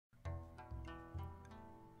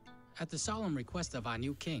At the solemn request of our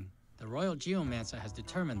new king, the royal geomancer has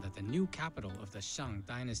determined that the new capital of the Shang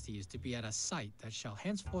dynasty is to be at a site that shall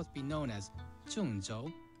henceforth be known as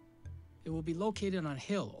Zhengzhou. It will be located on a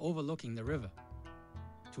hill overlooking the river.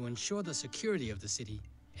 To ensure the security of the city,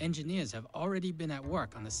 engineers have already been at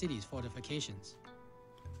work on the city's fortifications.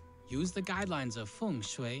 Use the guidelines of feng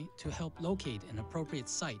shui to help locate an appropriate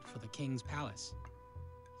site for the king's palace.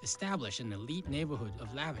 Establish an elite neighborhood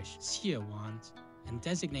of lavish xie and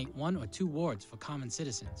designate 1 or 2 wards for common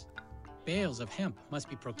citizens. Bales of hemp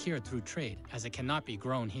must be procured through trade, as it cannot be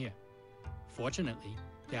grown here. Fortunately,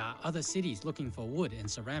 there are other cities looking for wood and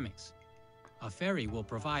ceramics. A ferry will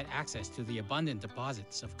provide access to the abundant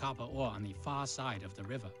deposits of copper ore on the far side of the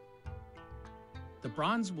river. The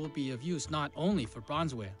bronze will be of use not only for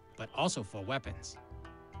bronzeware, but also for weapons.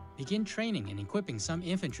 Begin training and equipping some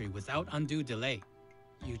infantry without undue delay.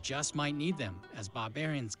 You just might need them, as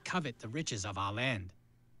barbarians covet the riches of our land.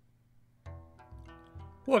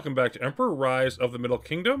 Welcome back to Emperor Rise of the Middle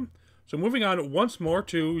Kingdom. So moving on once more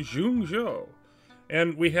to Zhengzhou.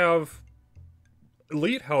 And we have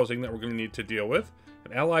elite housing that we're going to need to deal with.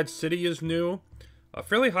 An allied city is new. A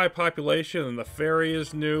fairly high population, and the ferry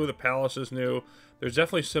is new, the palace is new. There's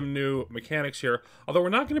definitely some new mechanics here. Although we're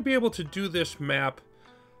not going to be able to do this map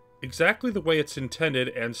exactly the way it's intended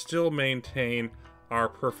and still maintain our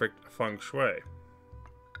perfect feng shui.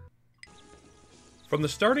 From the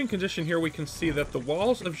starting condition here, we can see that the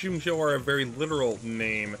walls of Zhengzhou are a very literal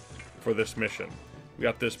name for this mission. We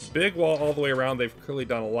got this big wall all the way around. They've clearly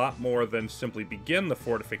done a lot more than simply begin the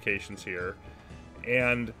fortifications here.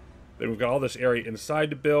 And then we've got all this area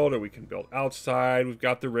inside to build, or we can build outside. We've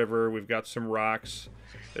got the river, we've got some rocks.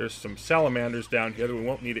 There's some salamanders down here that we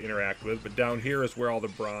won't need to interact with, but down here is where all the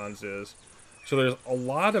bronze is. So there's a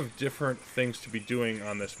lot of different things to be doing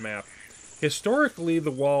on this map. Historically,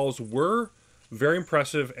 the walls were very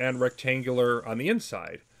impressive and rectangular on the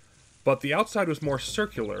inside, but the outside was more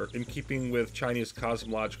circular in keeping with Chinese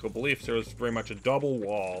cosmological beliefs. There was very much a double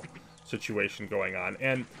wall situation going on,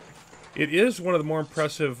 and it is one of the more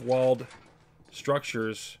impressive walled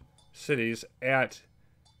structures, cities, at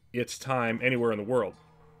its time anywhere in the world.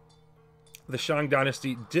 The Shang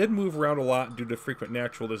dynasty did move around a lot due to frequent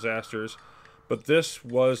natural disasters, but this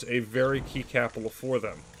was a very key capital for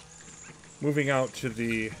them. Moving out to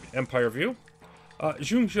the empire view,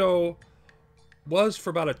 Zhengzhou was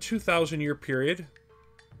for about a 2,000 year period,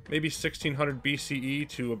 maybe 1600 BCE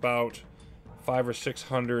to about 500 or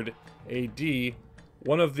 600 AD,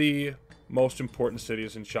 one of the most important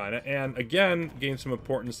cities in China, and again gained some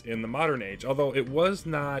importance in the modern age, although it was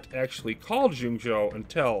not actually called Zhengzhou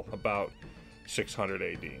until about 600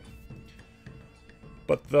 AD.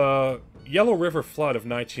 But the Yellow River flood of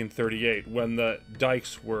 1938, when the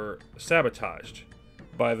dikes were sabotaged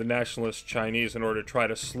by the nationalist Chinese in order to try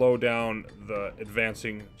to slow down the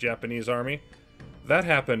advancing Japanese army, that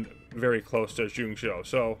happened very close to Zhengzhou.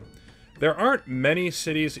 So there aren't many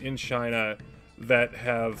cities in China that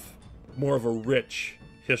have more of a rich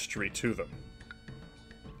history to them.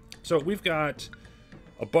 So we've got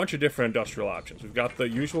a bunch of different industrial options. We've got the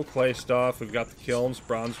usual clay stuff, we've got the kilns,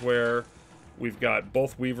 bronzeware, we've got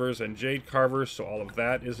both weavers and jade carvers, so all of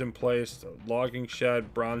that is in place, a logging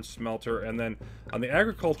shed, bronze smelter, and then on the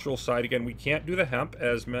agricultural side, again, we can't do the hemp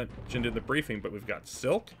as mentioned in the briefing, but we've got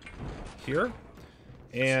silk here,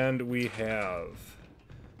 and we have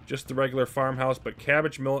just the regular farmhouse, but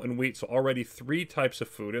cabbage, millet, and wheat, so already 3 types of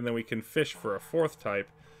food, and then we can fish for a 4th type.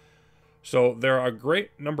 So there are a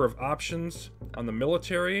great number of options on the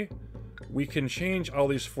military. We can change all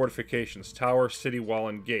these fortifications, tower, city, wall,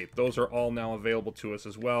 and gate. Those are all now available to us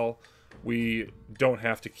as well. We don't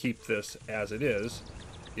have to keep this as it is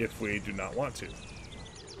if we do not want to.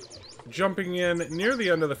 Jumping in near the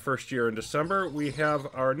end of the first year in December, we have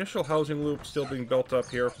our initial housing loop still being built up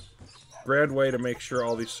here. Grand way to make sure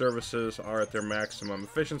all these services are at their maximum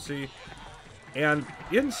efficiency. And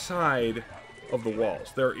inside of the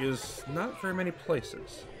walls, there is not very many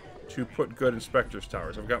places to put good inspectors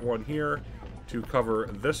towers. I've got one here to cover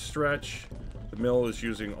this stretch. The mill is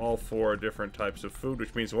using all 4 different types of food,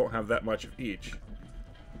 which means it won't have that much of each.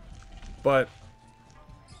 But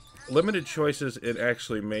limited choices in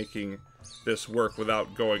actually making this work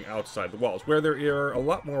without going outside the walls, where there are a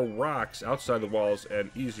lot more rocks outside the walls and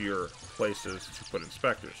easier places to put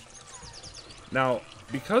inspectors. Now,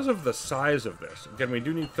 because of the size of this, again, we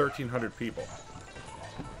do need 1,300 people.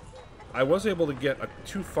 I was able to get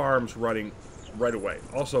 2 farms running right away.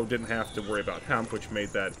 Also didn't have to worry about hemp, which made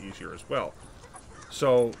that easier as well.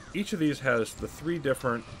 So each of these has the 3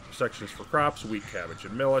 different sections for crops, wheat, cabbage,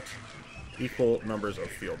 and millet, equal numbers of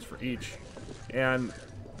fields for each. And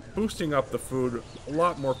boosting up the food a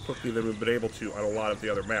lot more quickly than we've been able to on a lot of the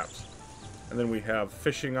other maps. And then we have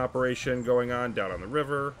fishing operation going on down on the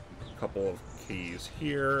river, a couple of keys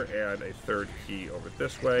here, and a third key over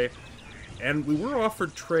this way. And we were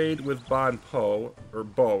offered trade with Bo,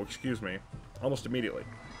 excuse me, almost immediately.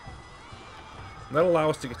 And that'll allow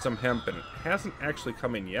us to get some hemp, and it hasn't actually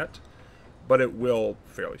come in yet, but it will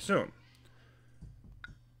fairly soon.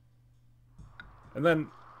 And then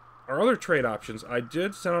our other trade options, I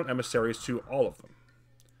did send out emissaries to all of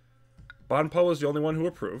them. Po is the only one who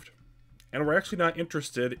approved, and we're actually not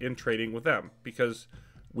interested in trading with them because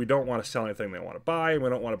we don't want to sell anything they want to buy, and we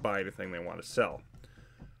don't want to buy anything they want to sell.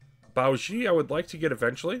 Baoji I would like to get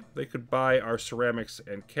eventually. They could buy our ceramics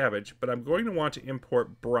and cabbage, but I'm going to want to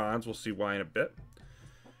import bronze. We'll see why in a bit.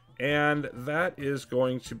 And that is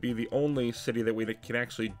going to be the only city that we can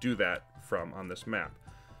actually do that from on this map.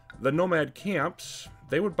 The nomad camps,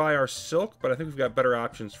 they would buy our silk, but I think we've got better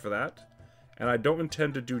options for that. And I don't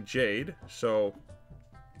intend to do jade, so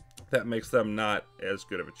that makes them not as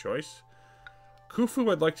good of a choice. Khufu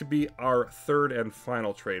I'd like to be our third and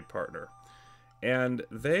final trade partner. And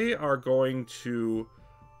they are going to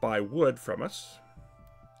buy wood from us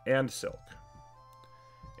and silk.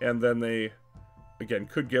 And then they, again,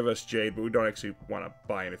 could give us jade, but we don't actually want to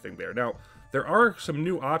buy anything there. Now, there are some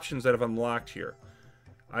new options that have unlocked here.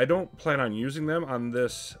 I don't plan on using them on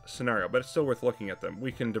this scenario, but it's still worth looking at them.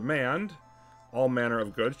 We can demand all manner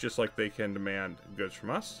of goods, just like they can demand goods from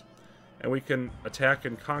us. And we can attack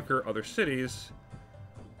and conquer other cities.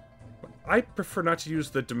 I prefer not to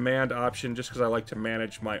use the demand option just because I like to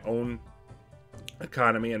manage my own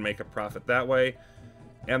economy and make a profit that way.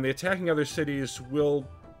 And the attacking other cities will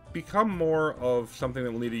become more of something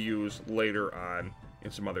that we'll need to use later on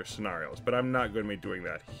in some other scenarios. But I'm not going to be doing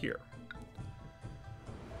that here.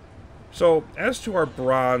 So, as to our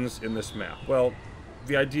bronze in this map, well,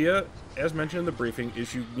 the idea, as mentioned in the briefing,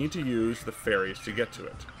 is you need to use the ferries to get to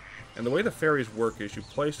it. And the way the ferries work is you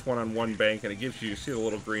place one on one bank, and it gives you see the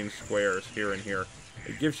little green squares here and here.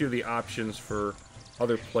 It gives you the options for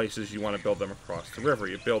other places you want to build them across the river.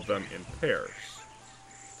 You build them in pairs.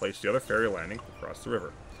 Place the other ferry landing across the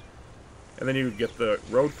river. And then you get the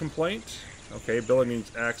road complaint. Okay, building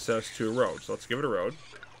means access to a road. So let's give it a road.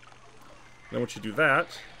 Then once you do that,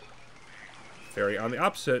 ferry on the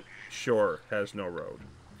opposite shore has no road.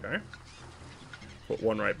 Okay? Put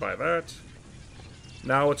one right by that.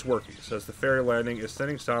 Now it's working. It says the ferry landing is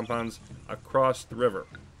sending sampans across the river.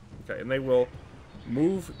 Okay, and they will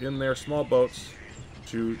move in their small boats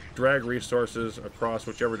to drag resources across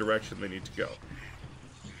whichever direction they need to go.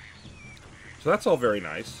 So that's all very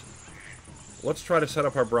nice. Let's try to set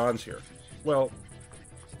up our bronze here. Well,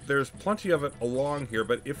 there's plenty of it along here,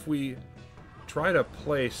 but if we try to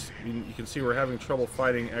place, you can see we're having trouble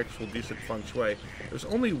finding actual decent feng shui. There's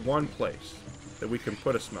only one place that we can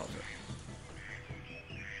put a smelter.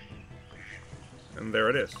 And there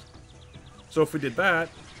it is. So if we did that,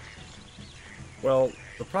 well,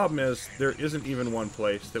 the problem is there isn't even one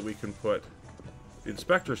place that we can put the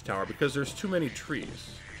inspector's tower because there's too many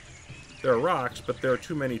trees. There are rocks, but there are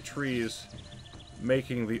too many trees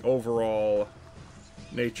making the overall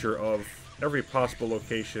nature of every possible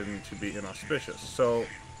location to be inauspicious. So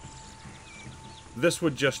this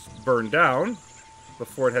would just burn down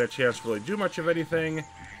before it had a chance to really do much of anything,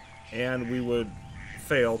 and we would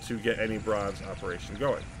fail to get any bronze operation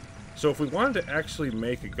going. So if we wanted to actually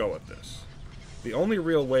make a go at this, the only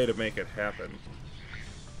real way to make it happen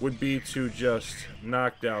would be to just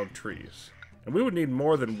knock down trees. And we would need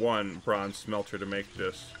more than one bronze smelter to make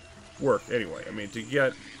this work anyway. I mean, to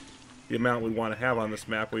get the amount we want to have on this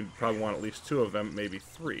map, we'd probably want at least 2 of them, maybe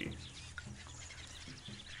 3.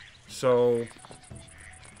 So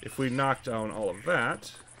if we knock down all of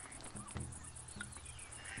that,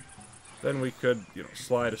 then we could,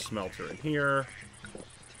 slide a smelter in here,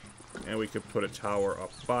 and we could put a tower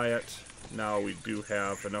up by it. Now we do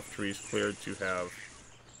have enough trees cleared to have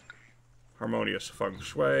harmonious feng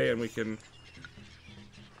shui, and we can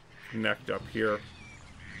connect up here,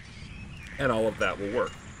 and all of that will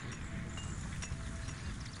work.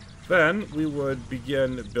 Then we would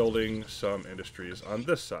begin building some industries on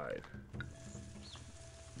this side.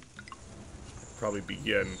 Probably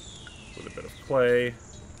begin with a bit of clay.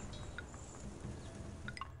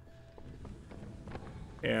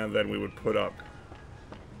 And then we would put up,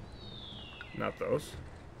 not those,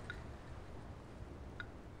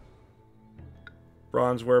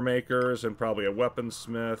 bronzeware makers and probably a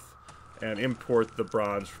weaponsmith, and import the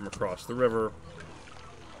bronze from across the river.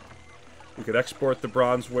 We could export the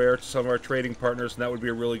bronzeware to some of our trading partners, and that would be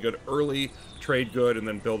a really good early trade good, and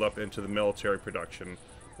then build up into the military production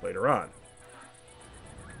later on.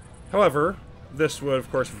 However, this would, of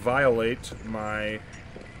course, violate my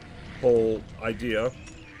whole idea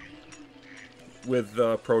with the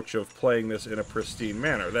approach of playing this in a pristine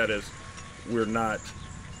manner. That is, we're not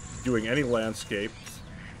doing any landscapes,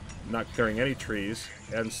 not clearing any trees,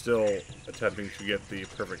 and still attempting to get the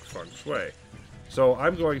perfect feng shui. So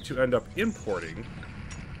I'm going to end up importing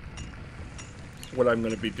what I'm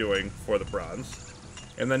going to be doing for the bronze,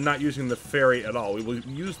 and then not using the fairy at all. We will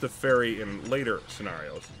use the fairy in later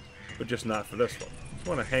scenarios, but just not for this one. Just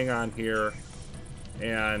want to hang on here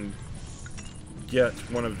and get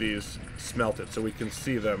one of these smelted so we can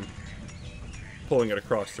see them pulling it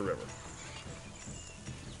across the river.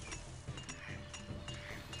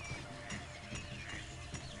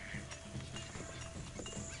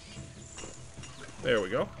 There we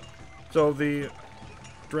go. So the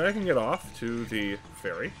dragging it off to the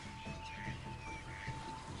ferry.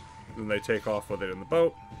 Then they take off with it in the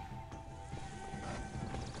boat.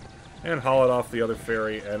 And haul it off the other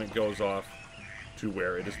ferry, and it goes off to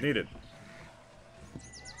where it is needed.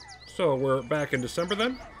 So we're back in December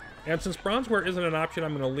then. And since bronzeware isn't an option,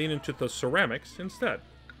 I'm going to lean into the ceramics instead.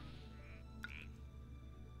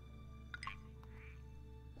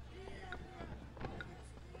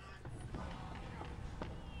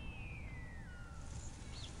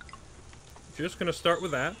 Just going to start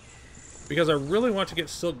with that, because I really want to get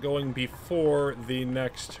silk going before the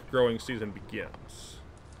next growing season begins.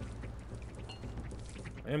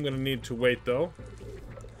 I am going to need to wait, though,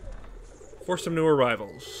 for some new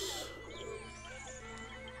arrivals.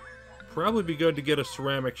 Probably be good to get a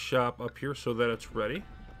ceramic shop up here so that it's ready.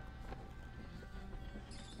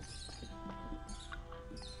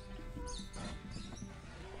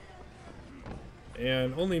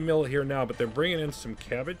 And only mill it here now, but they're bringing in some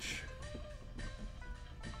cabbage.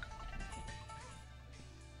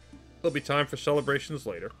 There'll be time for celebrations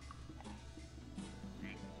later.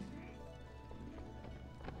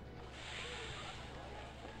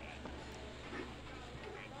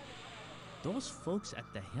 Those folks at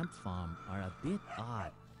the hemp farm are a bit odd,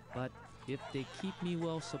 but if they keep me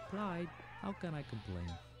well supplied, how can I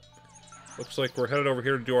complain? Looks like we're headed over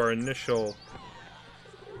here to do our initial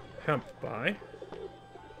hemp buy.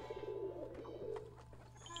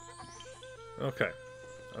 Okay.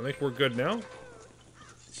 I think we're good now.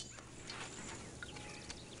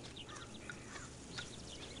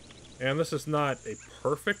 And this is not a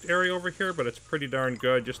perfect area over here, but it's pretty darn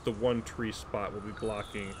good. Just the one tree spot will be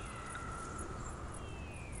blocking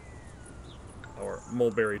our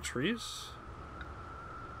mulberry trees.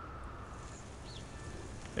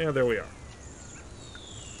 And there we are.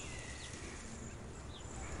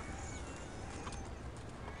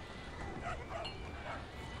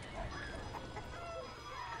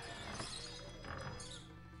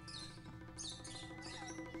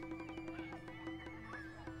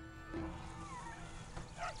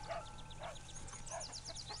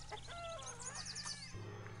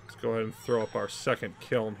 Let's go ahead and throw up our second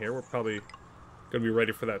kiln here. We're probably going to be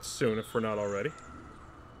ready for that soon if we're not already.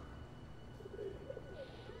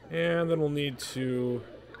 And then we'll need to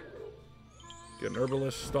get an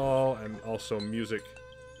herbalist stall and also music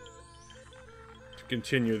to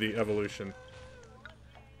continue the evolution.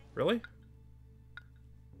 Really?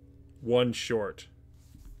 One short.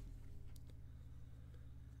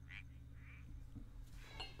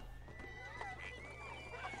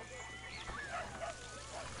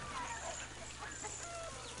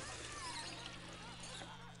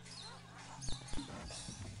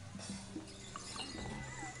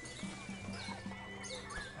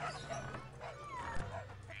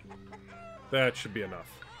 That should be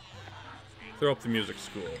enough. Throw up the music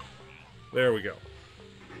school. There we go.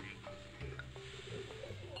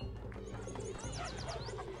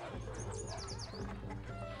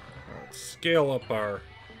 Let's scale up our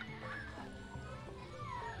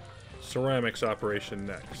ceramics operation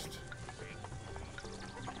next.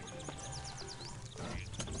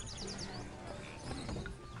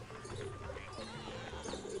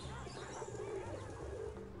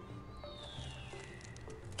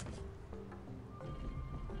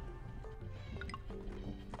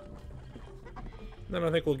 Then I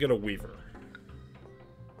think we'll get a weaver.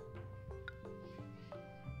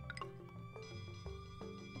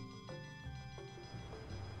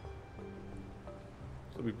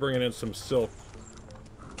 So we'll be bringing in some silk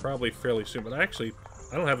probably fairly soon, but actually,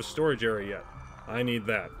 I don't have a storage area yet. I need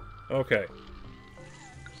that. Okay.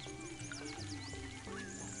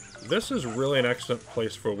 This is really an excellent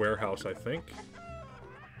place for a warehouse, I think.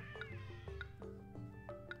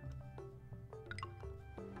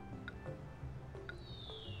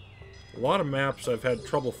 A lot of maps I've had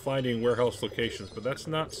trouble finding warehouse locations, but that's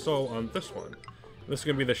not so on this one. This is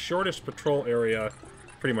going to be the shortest patrol area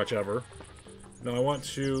pretty much ever. Now I want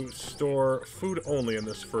to store food only in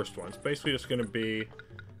this first one. It's basically just going to be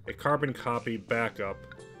a carbon copy backup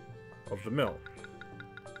of the mill.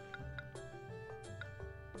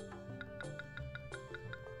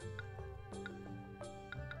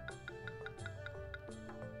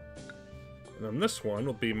 And then this one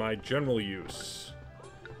will be my general use.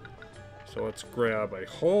 So let's grab a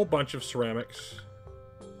whole bunch of ceramics.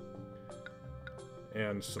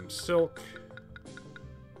 And some silk.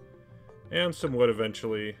 And some wood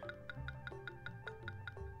eventually.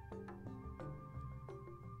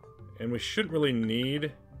 And we shouldn't really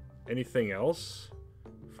need anything else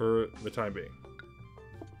for the time being.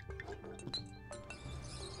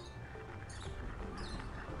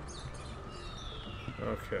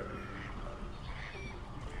 Okay.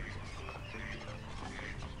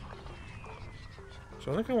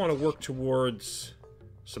 So I think I want to work towards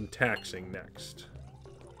some taxing next.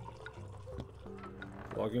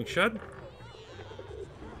 Logging shed.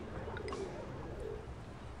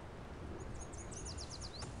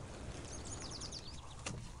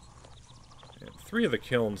 And 3 of the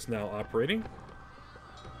kilns now operating.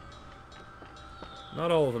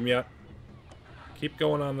 Not all of them yet. Keep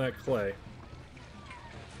going on that clay.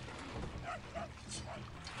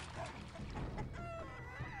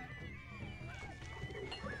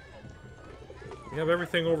 We have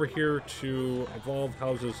everything over here to evolve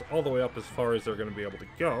houses all the way up as far as they're going to be able to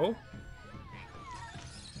go.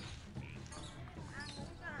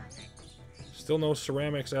 Still no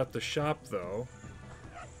ceramics at the shop, though.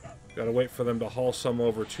 Gotta wait for them to haul some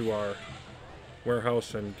over to our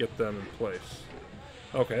warehouse and get them in place.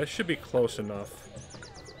 Okay, that should be close enough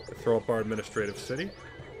to throw up our administrative city.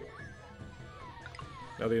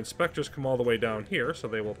 Now the inspectors come all the way down here, so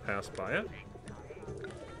they will pass by it.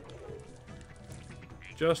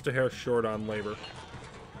 Just a hair short on labor.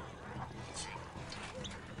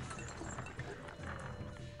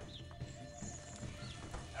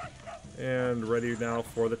 And ready now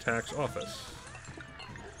for the tax office.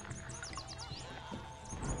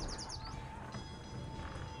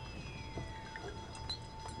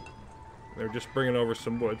 They're just bringing over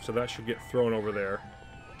some wood, so that should get thrown over there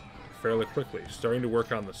fairly quickly. Starting to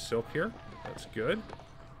work on the silk here. That's good.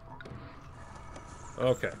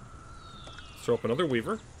 Okay. Throw up another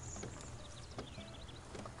weaver.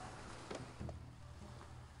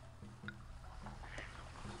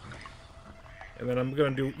 And then I'm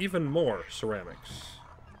going to do even more ceramics.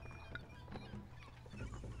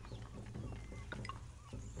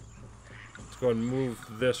 Let's go ahead and move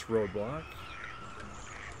this roadblock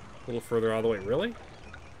a little further out of the way. Really?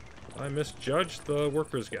 I misjudged the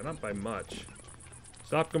workers again. Not by much.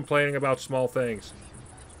 Stop complaining about small things.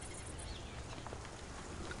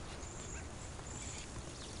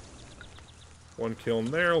 One kiln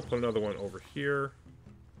there. We'll put another one over here.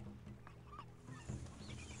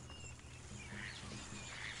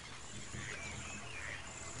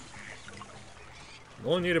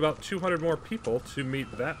 We'll only need about 200 more people to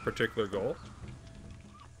meet that particular goal.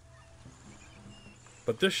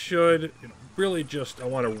 But this should really just... I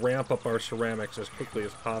want to ramp up our ceramics as quickly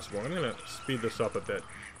as possible. I'm going to speed this up a bit.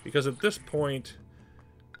 Because at this point,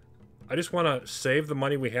 I just want to save the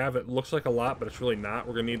money we have. It looks like a lot, but it's really not.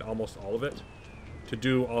 We're going to need almost all of it to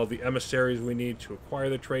do all the emissaries we need to acquire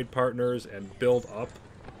the trade partners and build up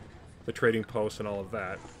the trading posts and all of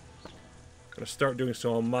that. I'm going to start doing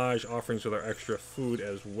some homage offerings with our extra food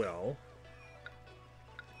as well.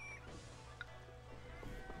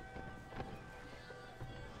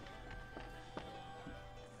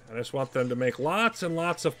 I just want them to make lots and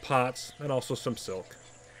lots of pots and also some silk.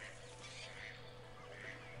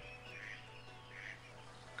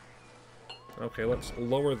 Okay, let's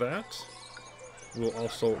lower that. We'll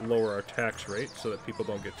also lower our tax rate so that people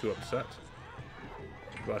don't get too upset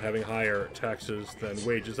about having higher taxes than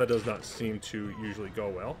wages. That does not seem to usually go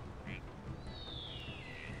well.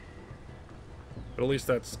 But at least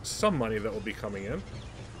that's some money that will be coming in.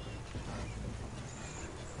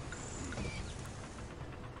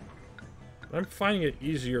 I'm finding it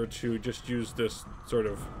easier to just use this sort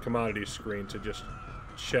of commodity screen to just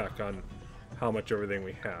check on how much everything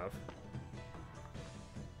we have.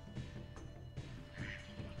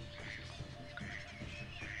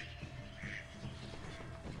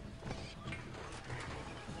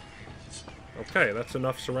 Okay, that's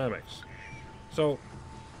enough ceramics. So,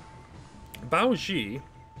 Baoji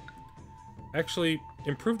actually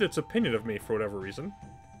improved its opinion of me for whatever reason.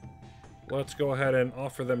 Let's go ahead and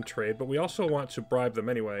offer them trade, but we also want to bribe them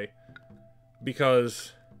anyway,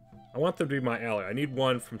 because I want them to be my ally. I need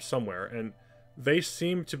one from somewhere, and they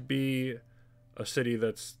seem to be a city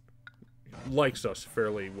that's likes us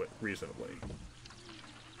fairly reasonably.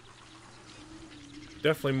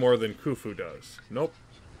 Definitely more than Khufu does. Nope.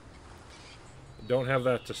 Don't have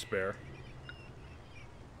that to spare.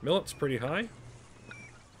 Millet's pretty high.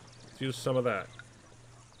 Let's use some of that.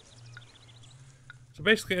 So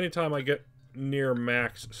basically anytime I get near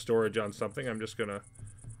max storage on something, I'm just gonna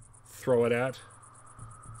throw it at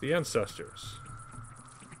the ancestors.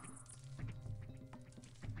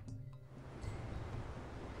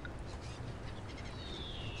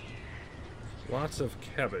 Lots of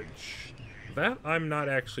cabbage. That I'm not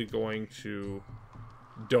actually going to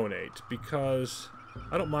donate, because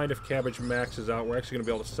I don't mind if cabbage maxes out. We're actually going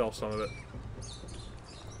to be able to sell some of it.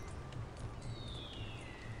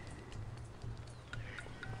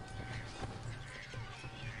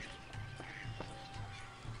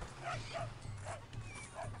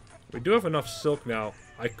 We do have enough silk now.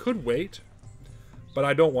 I could wait, but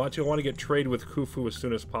I don't want to. I want to get trade with Khufu as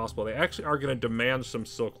soon as possible. They actually are going to demand some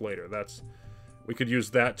silk later. We could use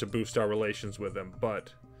that to boost our relations with them,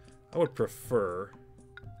 but I would prefer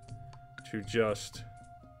to just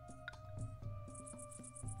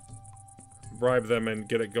bribe them and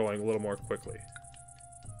get it going a little more quickly.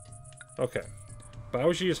 Okay.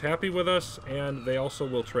 Baoji is happy with us, and they also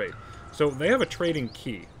will trade. So they have a trading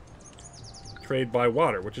key. Trade by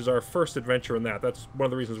water, which is our first adventure in that. That's one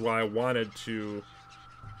of the reasons why I wanted to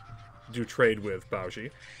do trade with Baoji.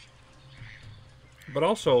 But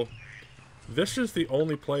also, this is the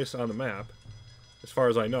only place on the map, as far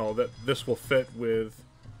as I know, that this will fit with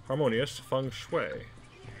harmonious feng shui.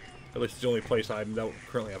 At least it's the only place I don't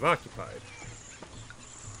currently have occupied.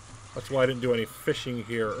 That's why I didn't do any fishing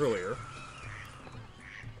here earlier.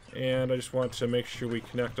 And I just want to make sure we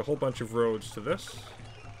connect a whole bunch of roads to this.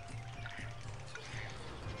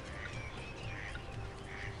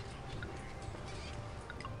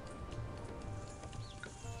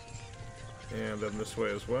 And then this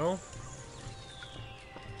way as well.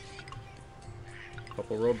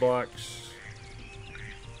 Couple roadblocks.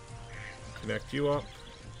 Connect you up.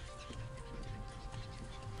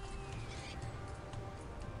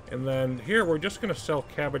 And then here we're just going to sell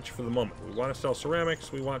cabbage for the moment. We want to sell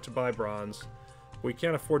ceramics, we want to buy bronze. We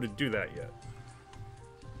can't afford to do that yet.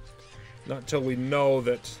 Not until we know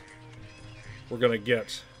that we're going to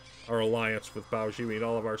get our alliance with Baoji. We need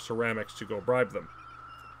all of our ceramics to go bribe them.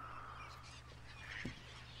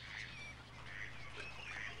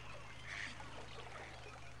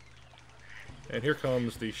 And here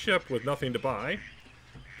comes the ship with nothing to buy.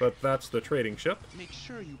 But that's the trading ship. Make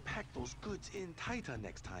sure you pack those goods in tighter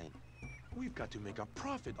next time. We've got to make a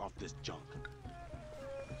profit off this junk.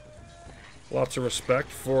 Lots of respect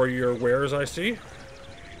for your wares, I see.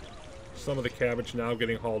 Some of the cabbage now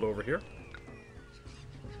getting hauled over here.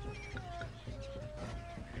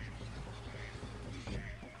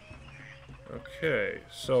 Okay,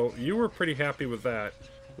 so you were pretty happy with that.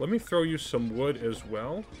 Let me throw you some wood as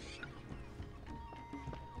well.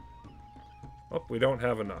 Oh, we don't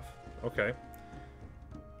have enough. Okay.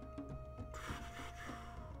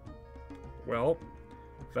 Well,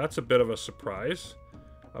 that's a bit of a surprise.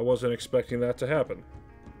 I wasn't expecting that to happen.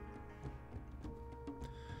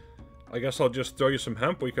 I guess I'll just throw you some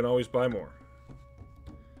hemp. We can always buy more.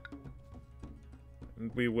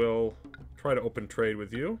 And we will try to open trade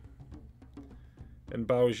with you. And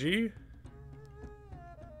Baoji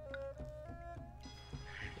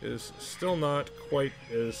is still not quite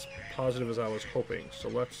as positive as I was hoping. So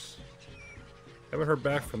haven't heard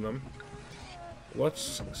back from them.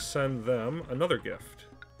 Let's send them another gift.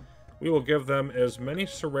 We will give them as many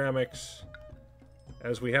ceramics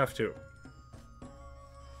as we have to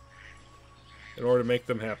in order to make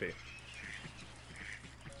them happy.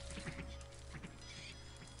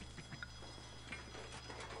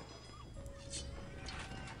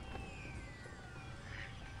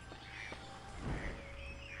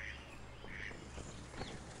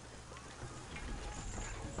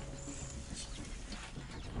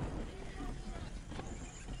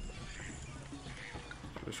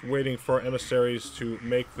 Just waiting for emissaries to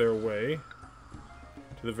make their way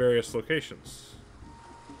to the various locations.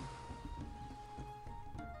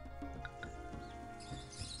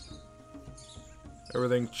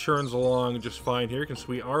 Everything churns along just fine here, because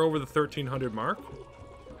we are over the 1300 mark.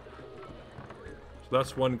 So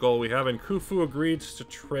that's one goal we have, and Khufu agreed to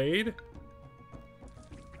trade.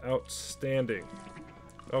 Outstanding.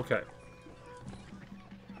 Okay.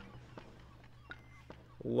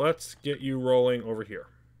 Let's get you rolling over here.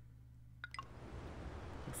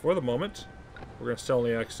 For the moment, we're going to sell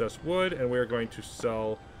the excess wood, and we're going to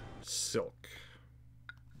sell silk.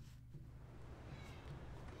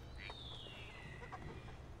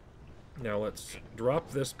 Now let's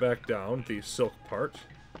drop this back down, the silk part,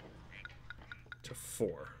 to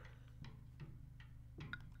 4.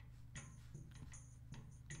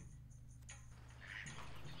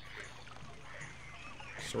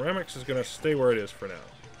 Ceramics is going to stay where it is for now.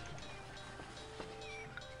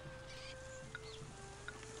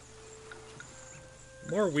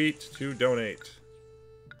 More wheat to donate.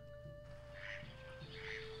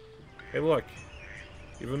 Hey, look.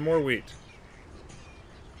 Even more wheat.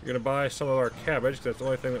 You're going to buy some of our cabbage. That's the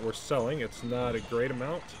only thing that we're selling. It's not a great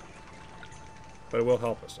amount, but it will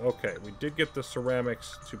help us. Okay, we did get the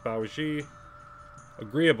ceramics to Baoji.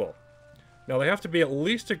 Agreeable. Now, they have to be at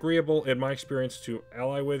least agreeable, in my experience, to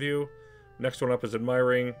ally with you. Next one up is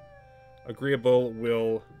admiring. Agreeable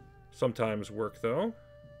will sometimes work, though.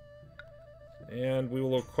 And we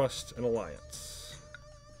will request an alliance.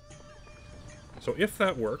 So if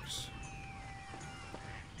that works,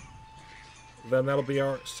 then that'll be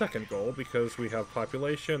our second goal, because we have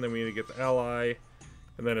population, then we need to get the ally,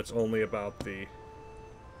 and then it's only about the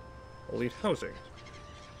elite housing.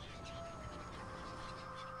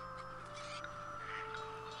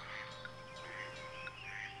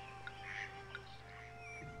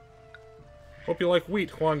 Hope you like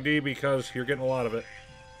wheat, Huangdi, because you're getting a lot of it.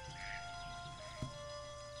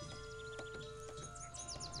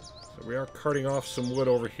 So we are carting off some wood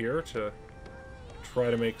over here to try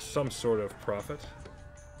to make some sort of profit.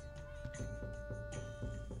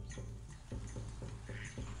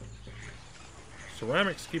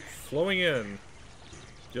 Ceramics keep flowing in,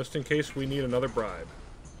 just in case we need another bribe.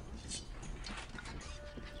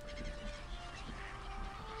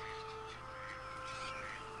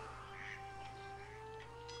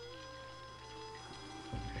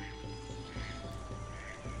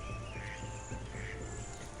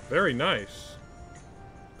 Very nice.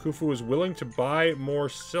 Khufu is willing to buy more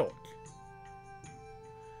silk.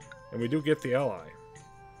 And we do get the ally.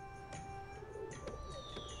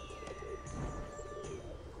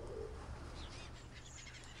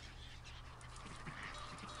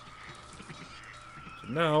 So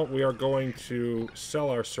now we are going to sell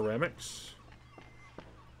our ceramics.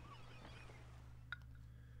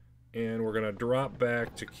 And we're going to drop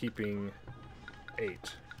back to keeping 8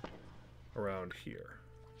 around here.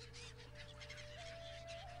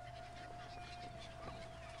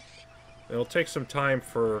 It'll take some time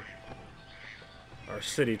for our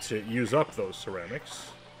city to use up those ceramics.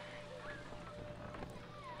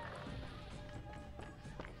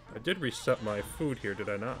 I did reset my food here, did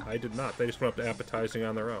I not? I did not. They just went up to appetizing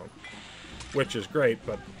on their own. Which is great,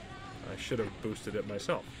 but I should have boosted it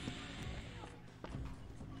myself.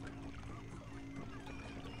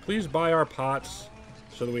 Please buy our pots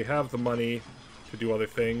so that we have the money to do other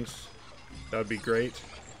things. That would be great.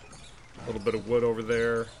 A little bit of wood over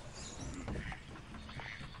there.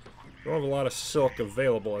 We don't have a lot of silk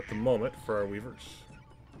available at the moment for our weavers.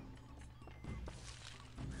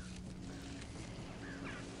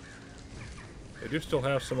 They do still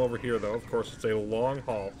have some over here, though. Of course, it's a long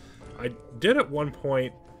haul. I did at one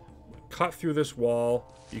point cut through this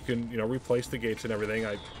wall. You can, replace the gates and everything.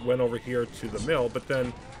 I went over here to the mill, but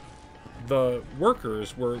then the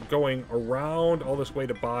workers were going around all this way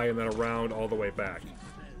to buy and then around all the way back.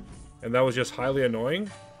 And that was just highly annoying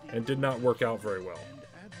and did not work out very well.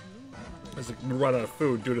 As it run out of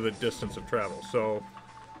food due to the distance of travel. So,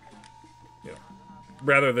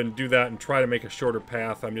 rather than do that and try to make a shorter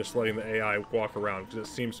path, I'm just letting the AI walk around, because it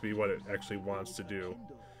seems to be what it actually wants to do.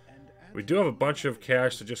 We do have a bunch of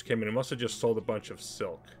cash that just came in. It must have just sold a bunch of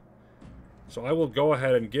silk. So I will go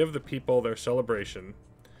ahead and give the people their celebration.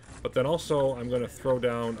 But then also, I'm going to throw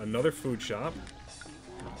down another food shop,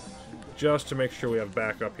 just to make sure we have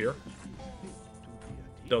backup here.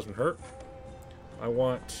 Doesn't hurt. I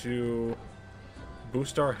want to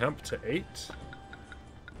boost our hemp to 8.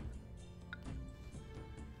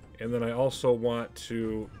 And then I also want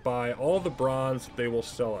to buy all the bronze they will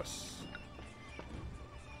sell us.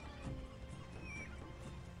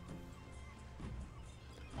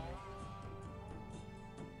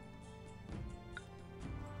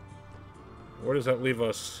 Where does that leave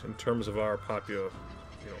us in terms of our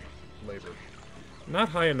labor? Not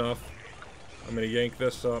high enough. I'm going to yank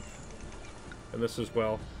this up. And this as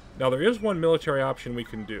well. Now, there is one military option we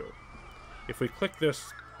can do. If we click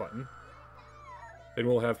this button, then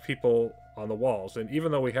we'll have people on the walls. And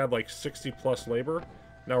even though we had like 60 plus labor,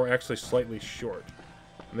 now we're actually slightly short.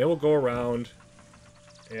 And they will go around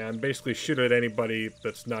and basically shoot at anybody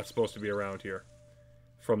that's not supposed to be around here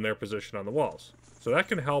from their position on the walls. So that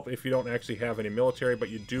can help if you don't actually have any military, but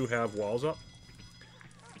you do have walls up.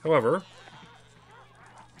 However,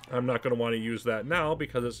 I'm not going to want to use that now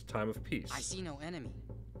because it's a time of peace. I see no enemy.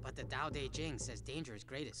 But the Tao Te Ching says danger is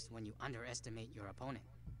greatest when you underestimate your opponent.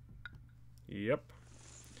 Yep.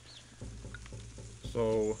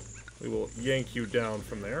 So we will yank you down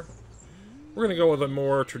from there. We're going to go with a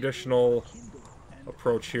more traditional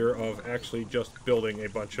approach here of actually just building a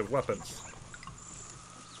bunch of weapons.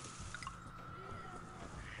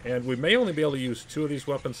 And we may only be able to use 2 of these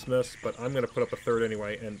weaponsmiths, but I'm going to put up a 3rd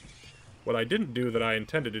anyway. And what I didn't do that I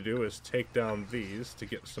intended to do is take down these to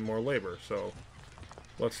get some more labor. So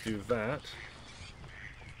let's do that.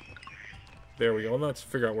 There we go. And let's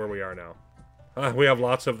figure out where we are now. We have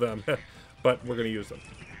lots of them, but we're going to use them.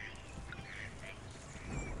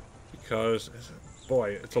 Because,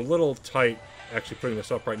 boy, it's a little tight actually putting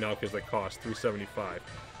this up right now because they cost $375.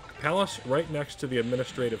 Palace right next to the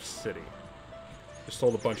administrative city. Just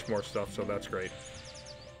sold a bunch more stuff, so that's great.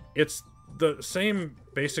 It's the same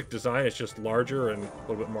basic design, it's just larger and a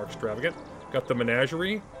little bit more extravagant. Got the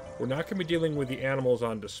menagerie. We're not going to be dealing with the animals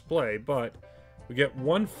on display, but we get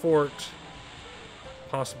 1 fort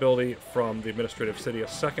possibility from the administrative city, a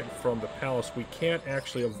 2nd from the palace. We can't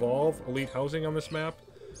actually evolve elite housing on this map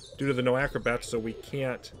due to the no acrobats, so we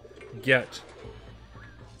can't get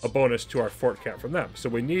a bonus to our fort cap from them. So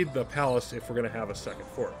we need the palace if we're going to have a 2nd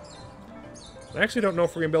fort. I actually don't know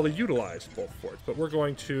if we're going to be able to utilize both forts, but we're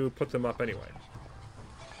going to put them up anyway.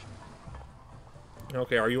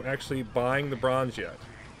 Okay, are you actually buying the bronze yet?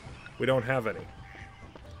 We don't have any.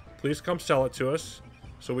 Please come sell it to us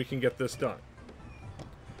so we can get this done.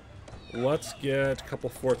 Let's get a couple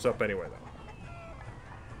forts up anyway,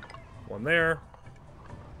 though. 1 there.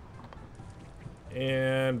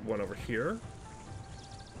 And 1 over here.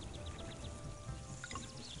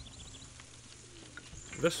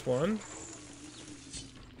 This one.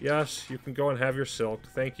 Yes, you can go and have your silk.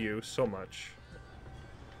 Thank you so much.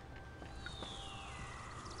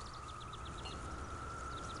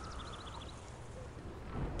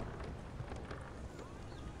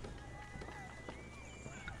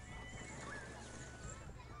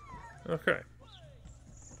 Okay.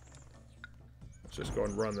 Let's just go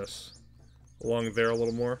and run this along there a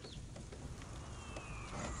little more.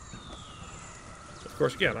 Of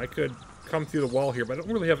course, again, I could come through the wall here, but I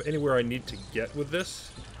don't really have anywhere I need to get with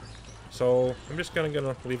this. So I'm just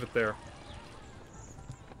gonna leave it there.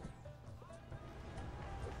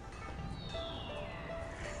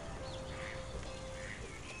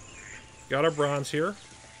 Got our bronze here.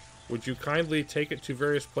 Would you kindly take it to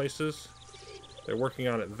various places? They're working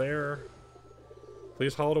on it there.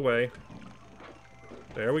 Please haul it away.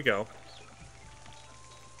 There we go.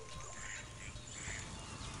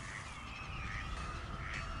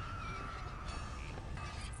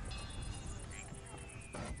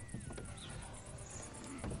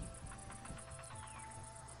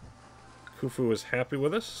 Khufu is happy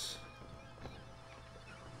with us.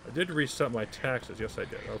 I did reset my taxes. Yes, I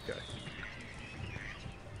did. Okay.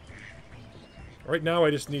 Right now, I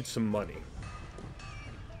just need some money.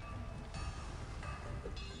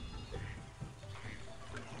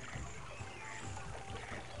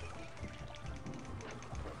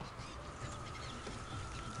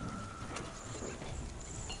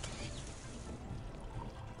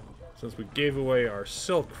 Since we gave away our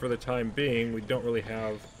silk for the time being, we don't really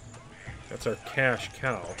have... That's our cash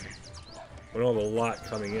cow. We don't have a lot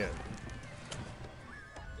coming in.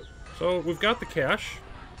 So we've got the cash.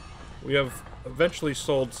 We have eventually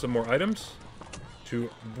sold some more items to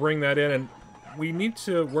bring that in. And we need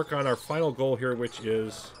to work on our final goal here, which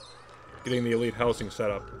is getting the elite housing set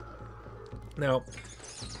up. Now,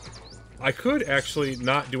 I could actually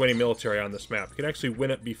not do any military on this map. I can actually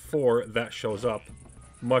win it before that shows up,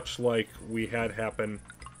 much like we had happen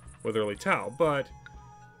with early Tau, but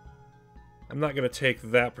I'm not going to take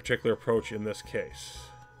that particular approach in this case.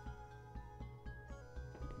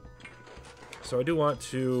 So I do want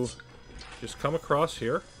to just come across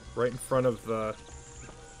here, right in front of the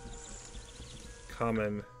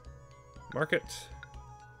common market.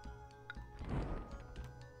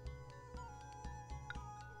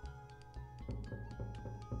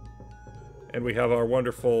 And we have our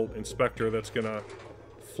wonderful inspector that's going to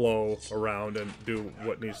flow around and do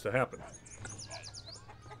what needs to happen.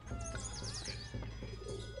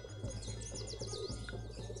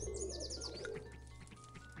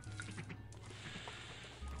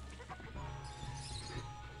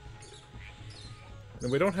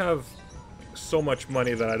 And we don't have so much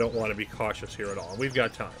money that I don't want to be cautious here at all. We've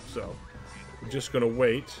got time, so we're just going to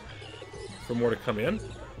wait for more to come in.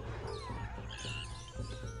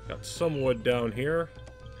 Got some wood down here.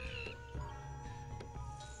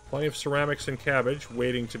 Plenty of ceramics and cabbage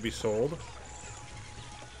waiting to be sold.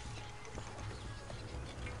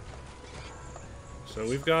 So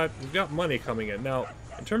we've got money coming in. Now,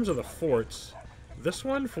 In terms of the forts, this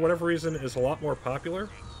one, for whatever reason, is a lot more popular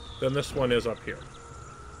than this one is up here.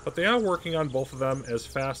 But they are working on both of them as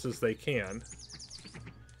fast as they can.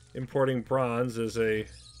 Importing bronze is a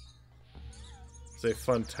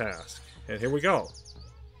fun task. And here we go.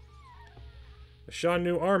 The Shan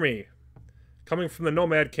new army, coming from the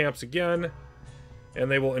nomad camps again, and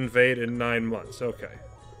they will invade in 9 months. Okay.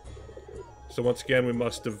 So once again, we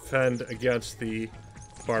must defend against the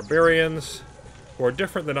barbarians, who are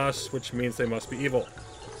different than us, which means they must be evil.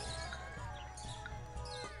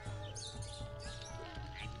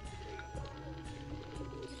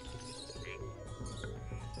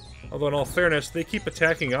 Although in all fairness, they keep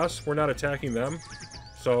attacking us, we're not attacking them.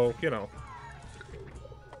 So, you know,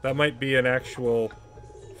 that might be an actual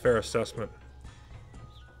fair assessment.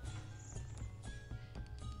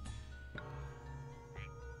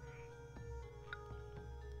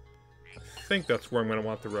 I think that's where I'm going to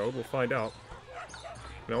want the road. We'll find out.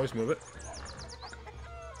 You can always move it.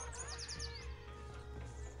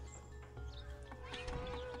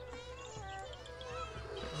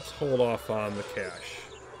 Let's hold off on the cash.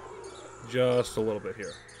 Just a little bit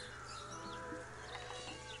here.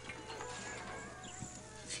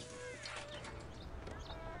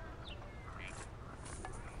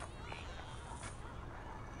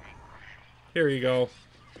 Here you go.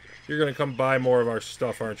 You're going to come buy more of our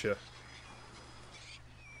stuff, aren't you?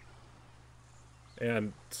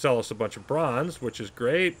 And sell us a bunch of bronze, which is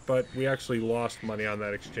great, but we actually lost money on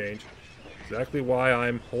that exchange. Exactly why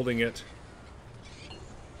I'm holding it.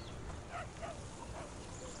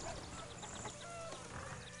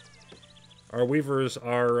 Our weavers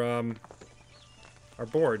are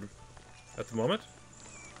bored at the moment.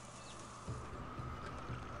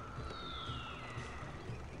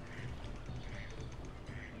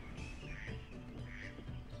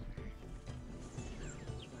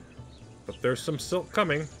 But there's some silk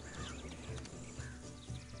coming.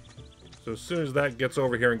 So as soon as that gets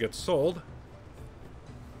over here and gets sold,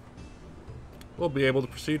 we'll be able to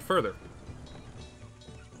proceed further.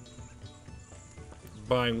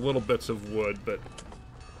 Buying little bits of wood, but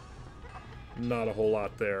not a whole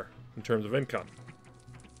lot there in terms of income.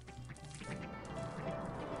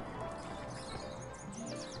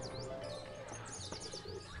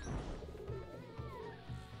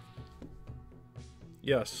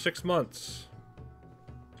 Yes, 6 months.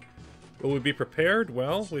 Will we be prepared?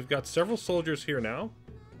 Well, we've got several soldiers here now.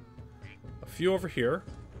 A few over here.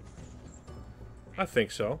 I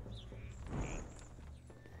think so.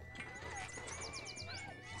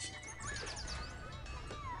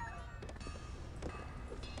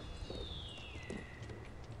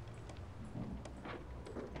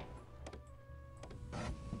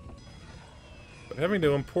 But having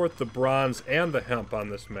to import the bronze and the hemp on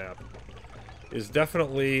this map is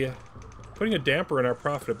definitely putting a damper in our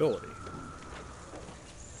profitability.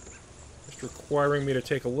 Just requiring me to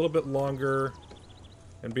take a little bit longer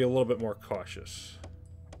and be a little bit more cautious.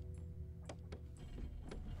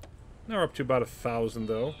 Now we're up to about 1,000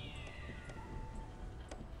 though.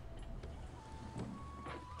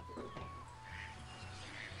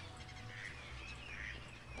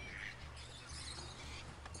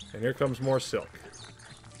 And here comes more silk.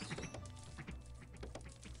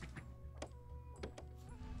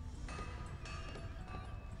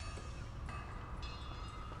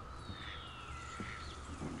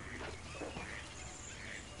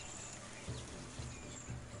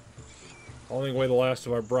 Hauling away the last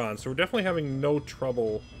of our bronze, so we're definitely having no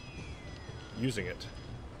trouble using it.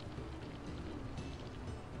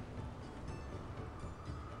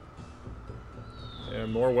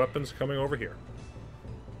 And more weapons coming over here.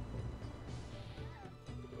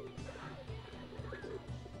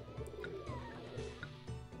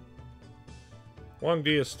 Wang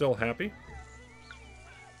Di is still happy.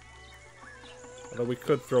 Although we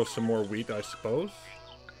could throw some more wheat, I suppose.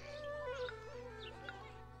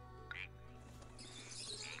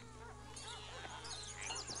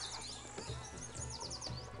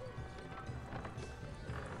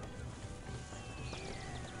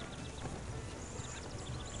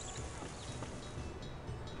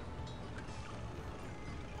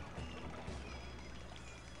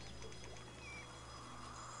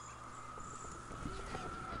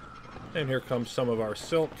 And here comes some of our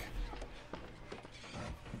silk,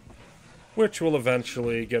 which will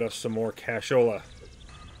eventually get us some more cashola.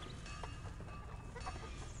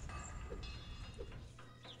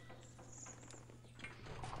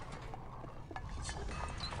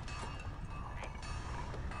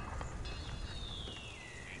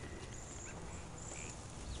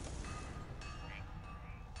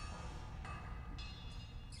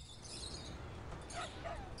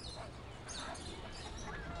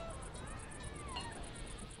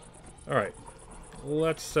 Alright.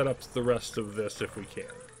 Let's set up the rest of this if we can.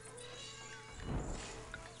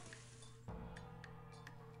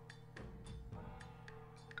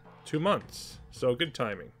 Two months. So good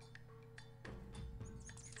timing.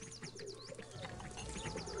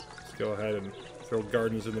 Let's go ahead and throw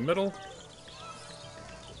gardens in the middle.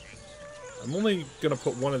 I'm only going to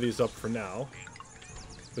put one of these up for now.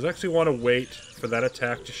 Because I actually want to wait for that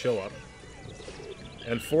attack to show up.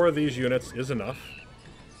 And 4 of these units is enough.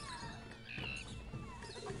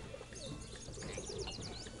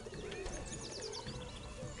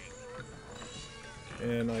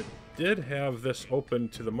 And I did have this open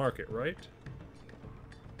to the market, right?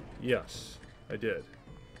 Yes, I did.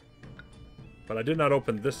 But I did not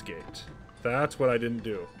open this gate. That's what I didn't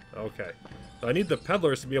do. Okay. So I need the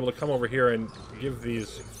peddlers to be able to come over here and give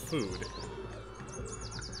these food.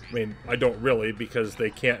 I mean, I don't really, because they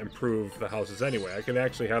can't improve the houses anyway. I can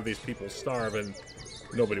actually have these people starve and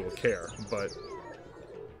nobody will care, but...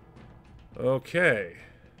 Okay.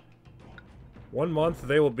 1 month,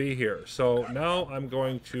 they will be here. So now I'm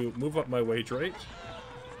going to move up my wage rate.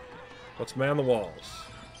 Let's man the walls.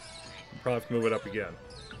 I'll probably have to move it up again.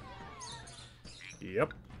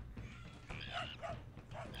 Yep.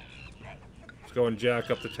 Let's go and jack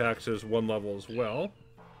up the taxes 1 level as well.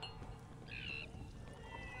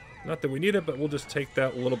 Not that we need it, but we'll just take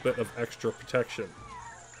that little bit of extra protection.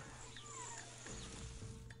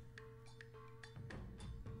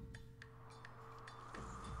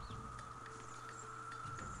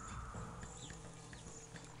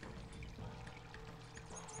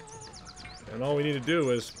 And all we need to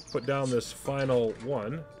do is put down this final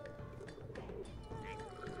one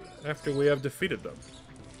after we have defeated them.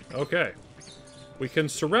 Okay. We can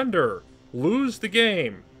surrender. Lose the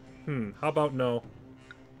game. How about no?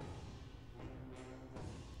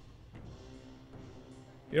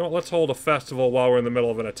 You know what, let's hold a festival while we're in the middle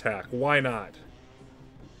of an attack. Why not?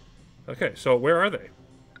 Okay, so where are they?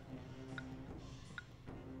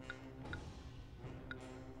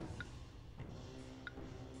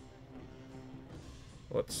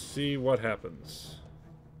 Let's see what happens.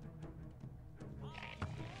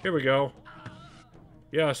 Here we go.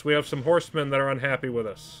 Yes, we have some horsemen that are unhappy with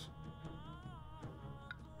us.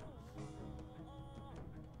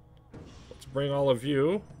 Let's bring all of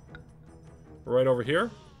you right over here.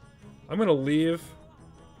 I'm going to leave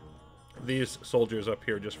these soldiers up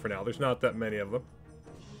here just for now. There's not that many of them.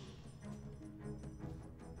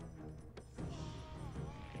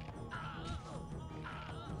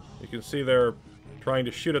 You can see they're trying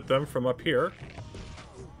to shoot at them from up here.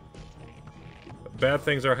 Bad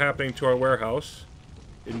things are happening to our warehouse.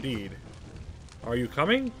 Indeed. Are you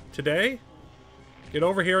coming today? Get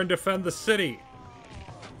over here and defend the city.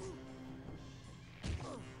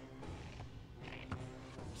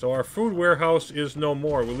 So our food warehouse is no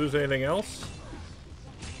more. We lose anything else?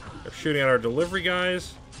 They're shooting at our delivery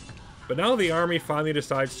guys. But now the army finally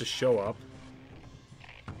decides to show up.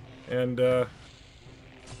 And,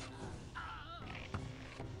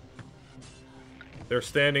 they're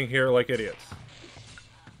standing here like idiots.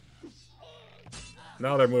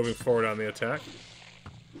 Now they're moving forward on the attack.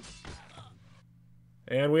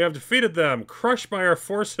 And we have defeated them. Crushed by our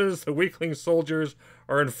forces, the weakling soldiers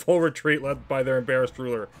are in full retreat led by their embarrassed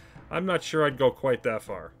ruler. I'm not sure I'd go quite that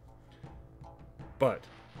far. But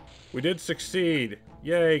we did succeed.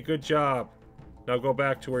 Yay, good job. Now go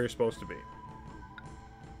back to where you're supposed to be.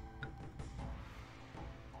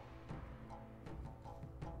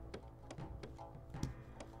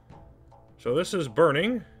 So this is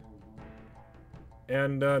burning.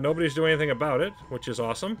 And nobody's doing anything about it, which is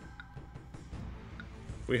awesome.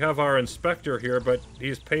 We have our inspector here, but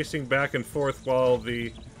he's pacing back and forth while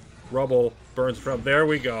the rubble burns from. There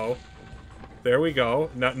we go. There we go.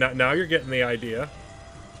 Now you're getting the idea.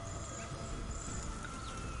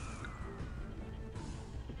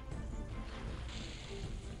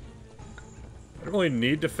 I don't really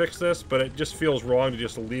need to fix this, but it just feels wrong to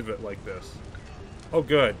just leave it like this. Oh,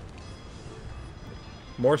 good.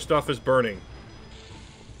 More stuff is burning.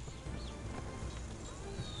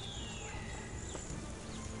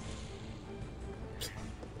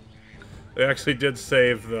 They actually did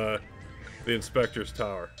save the inspector's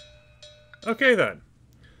tower. Okay, then.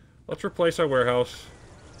 Let's replace our warehouse.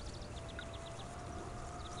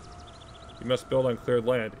 You must build on cleared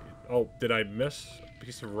land. Oh, did I miss a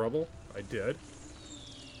piece of rubble? I did.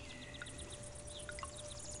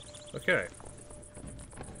 Okay.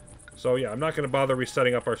 So, yeah, I'm not going to bother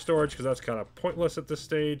resetting up our storage because that's kind of pointless at this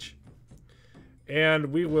stage.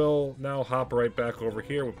 And we will now hop right back over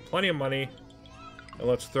here with plenty of money. And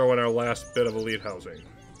let's throw in our last bit of elite housing.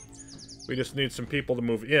 We just need some people to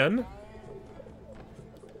move in.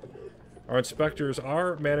 Our inspectors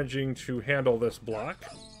are managing to handle this block,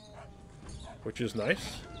 which is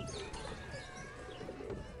nice.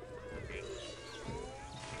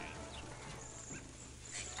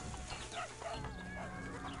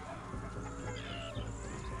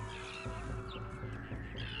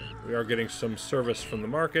 We are getting some service from the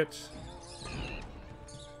market.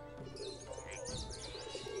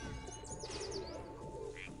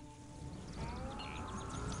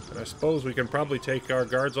 And I suppose we can probably take our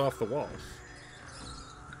guards off the walls.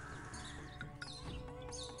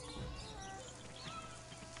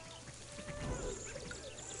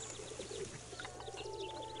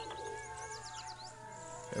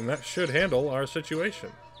 And that should handle our situation.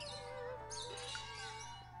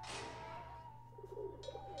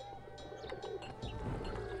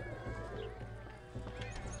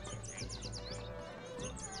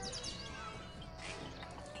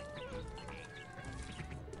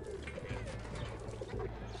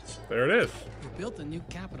 There it is. You built the new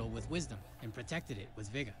capital with wisdom and protected it with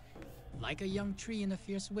vigor. Like a young tree in a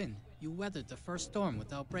fierce wind, you weathered the first storm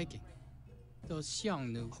without breaking. Those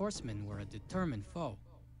Shang new horsemen were a determined foe.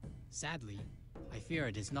 Sadly, I fear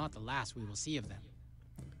it is not the last we will see of them.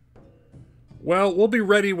 Well, we'll be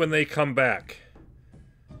ready when they come back.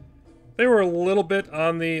 They were a little bit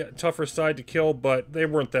on the tougher side to kill, but they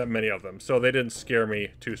weren't that many of them, so they didn't scare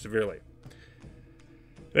me too severely.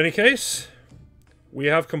 In any case, we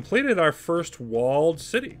have completed our first walled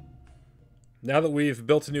city. Now that we've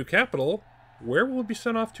built a new capital, where will we be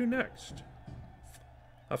sent off to next?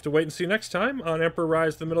 I'll have to wait and see next time on Emperor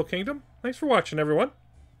Rise: The Middle Kingdom. Thanks for watching, everyone.